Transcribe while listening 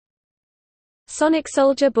Sonic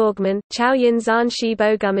Soldier Borgman, Chaoyin Zan Shi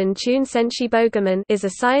Boguman Chun Senshi Boguman is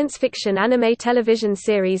a science fiction anime television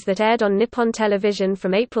series that aired on Nippon Television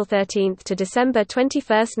from April 13 to December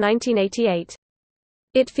 21, 1988.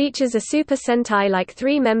 It features a Super Sentai-like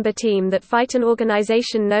three-member team that fight an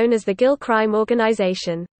organization known as the Gill Crime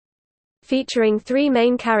Organization. Featuring three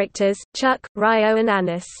main characters, Chuck, Ryo and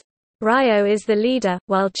Anis. Ryo is the leader,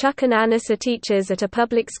 while Chuck and Anis are teachers at a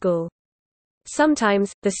public school.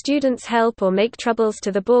 Sometimes, the students help or make troubles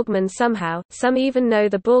to the Borgman somehow, some even know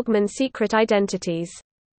the Borgman's secret identities.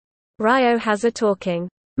 Ryo has a talking,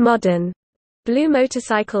 modern, blue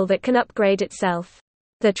motorcycle that can upgrade itself.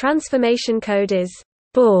 The transformation code is,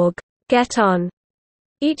 Borg, get on.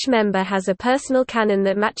 Each member has a personal cannon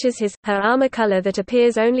that matches his/her armor color that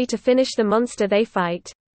appears only to finish the monster they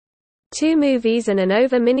fight. 2 movies and an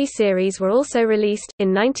OVA miniseries were also released,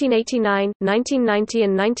 in 1989, 1990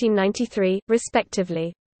 and 1993,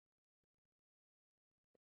 respectively.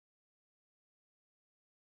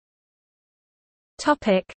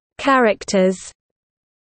 Characters.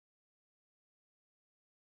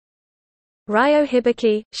 Ryo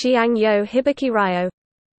Hibiki, Xiang-yo Hibiki Ryo.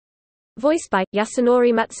 Voiced by,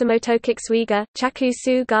 Yasunori Matsumoto Kikusuiga, Chaku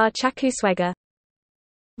Su-ga Chaku Swega.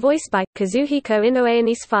 Voiced by, Kazuhiko Inoue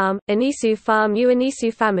Anisu Farm U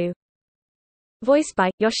Anisu Famu. Voiced by,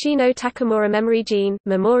 Yoshino Takamura Memory Jin,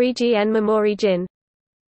 Memori Gn Memori Jin.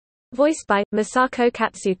 Voiced by, Masako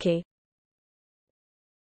Katsuki.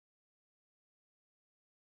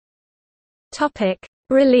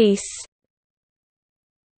 Release.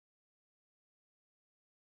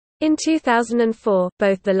 In 2004,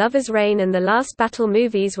 both The Lover's Reign and The Last Battle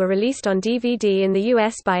movies were released on DVD in the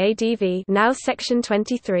US by ADV, now Section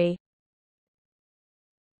 23.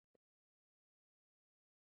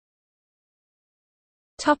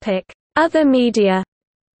 Other media.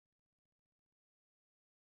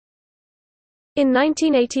 In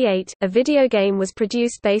 1988, a video game was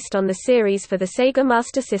produced based on the series for the Sega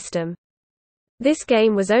Master System. This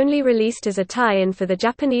game was only released as a tie-in for the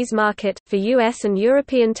Japanese market. For US and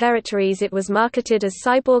European territories it was marketed as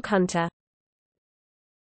Cyborg Hunter.